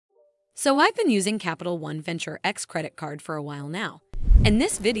So I've been using Capital One Venture X credit card for a while now, and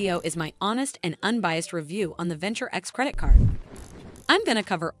this video is my honest and unbiased review on the Venture X credit card. I'm going to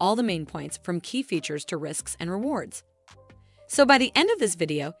cover all the main points from key features to risks and rewards. So by the end of this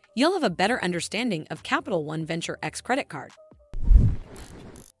video, you'll have a better understanding of Capital One Venture X credit card.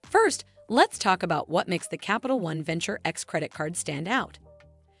 First, let's talk about what makes the Capital One Venture X credit card stand out.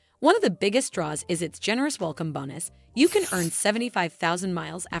 One of the biggest draws is its generous welcome bonus. You can earn 75,000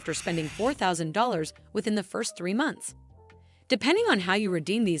 miles after spending $4,000 within the first 3 months. Depending on how you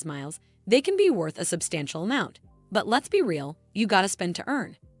redeem these miles, they can be worth a substantial amount. But let's be real, you gotta spend to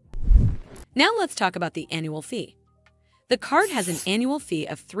earn. Now let's talk about the annual fee. The card has an annual fee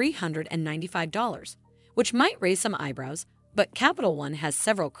of $395, which might raise some eyebrows, but Capital One has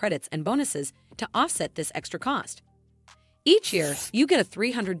several credits and bonuses to offset this extra cost. Each year, you get a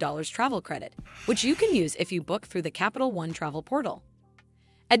 $300 travel credit, which you can use if you book through the Capital One travel portal.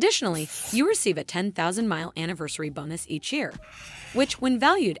 Additionally, you receive a 10,000-mile anniversary bonus each year, which, when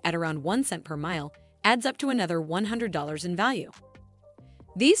valued at around 1 cent per mile, adds up to another $100 in value.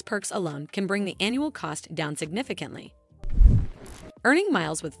 These perks alone can bring the annual cost down significantly. Earning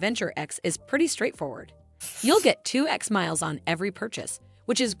miles with Venture X is pretty straightforward. You'll get 2x miles on every purchase,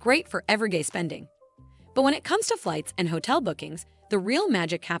 which is great for everyday spending. But when it comes to flights and hotel bookings, the real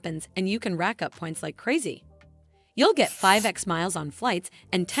magic happens and you can rack up points like crazy. You'll get 5x miles on flights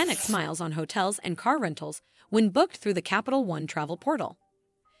and 10x miles on hotels and car rentals when booked through the Capital One travel portal.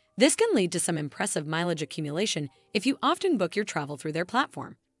 This can lead to some impressive mileage accumulation if you often book your travel through their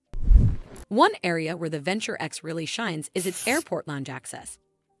platform. One area where the Venture X really shines is its airport lounge access.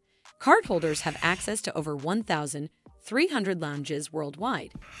 Cardholders have access to over 1,300 lounges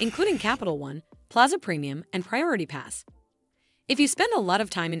worldwide, including Capital One, Plaza Premium, and Priority Pass. If you spend a lot of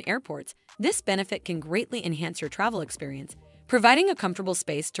time in airports, this benefit can greatly enhance your travel experience, providing a comfortable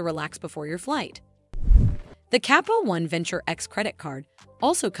space to relax before your flight. The Capital One Venture X credit card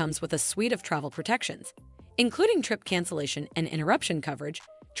also comes with a suite of travel protections, including trip cancellation and interruption coverage,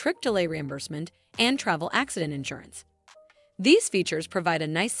 trip delay reimbursement, and travel accident insurance. These features provide a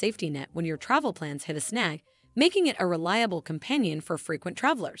nice safety net when your travel plans hit a snag, making it a reliable companion for frequent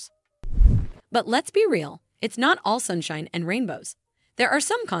travelers. But let's be real, it's not all sunshine and rainbows. There are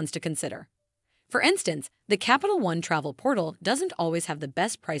some cons to consider. For instance, the Capital One travel portal doesn't always have the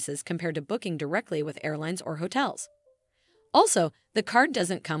best prices compared to booking directly with airlines or hotels. Also, the card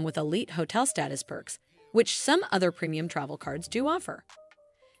doesn't come with elite hotel status perks, which some other premium travel cards do offer.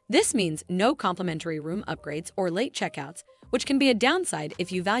 This means no complimentary room upgrades or late checkouts, which can be a downside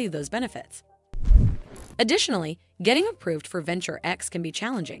if you value those benefits. Additionally, getting approved for Venture X can be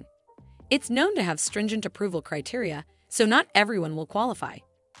challenging. It's known to have stringent approval criteria, so not everyone will qualify.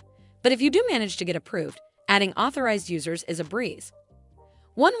 But if you do manage to get approved, adding authorized users is a breeze.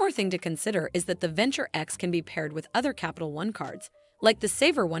 One more thing to consider is that the Venture X can be paired with other Capital One cards, like the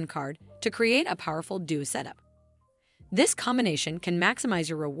Savor One card, to create a powerful duo setup. This combination can maximize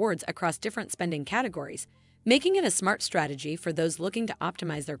your rewards across different spending categories, making it a smart strategy for those looking to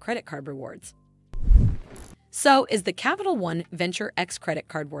optimize their credit card rewards. So, is the Capital One Venture X credit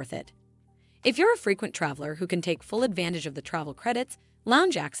card worth it? If you're a frequent traveler who can take full advantage of the travel credits,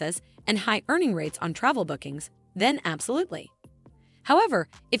 lounge access, and high earning rates on travel bookings, then absolutely. However,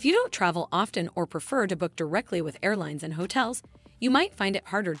 if you don't travel often or prefer to book directly with airlines and hotels, you might find it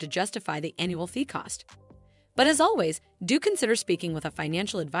harder to justify the annual fee cost. But as always, do consider speaking with a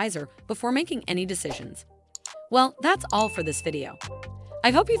financial advisor before making any decisions. Well, that's all for this video. I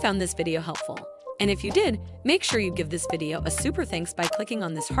hope you found this video helpful. And if you did, make sure you give this video a super thanks by clicking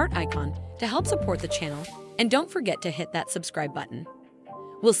on this heart icon to help support the channel, and don't forget to hit that subscribe button.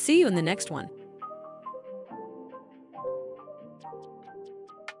 We'll see you in the next one.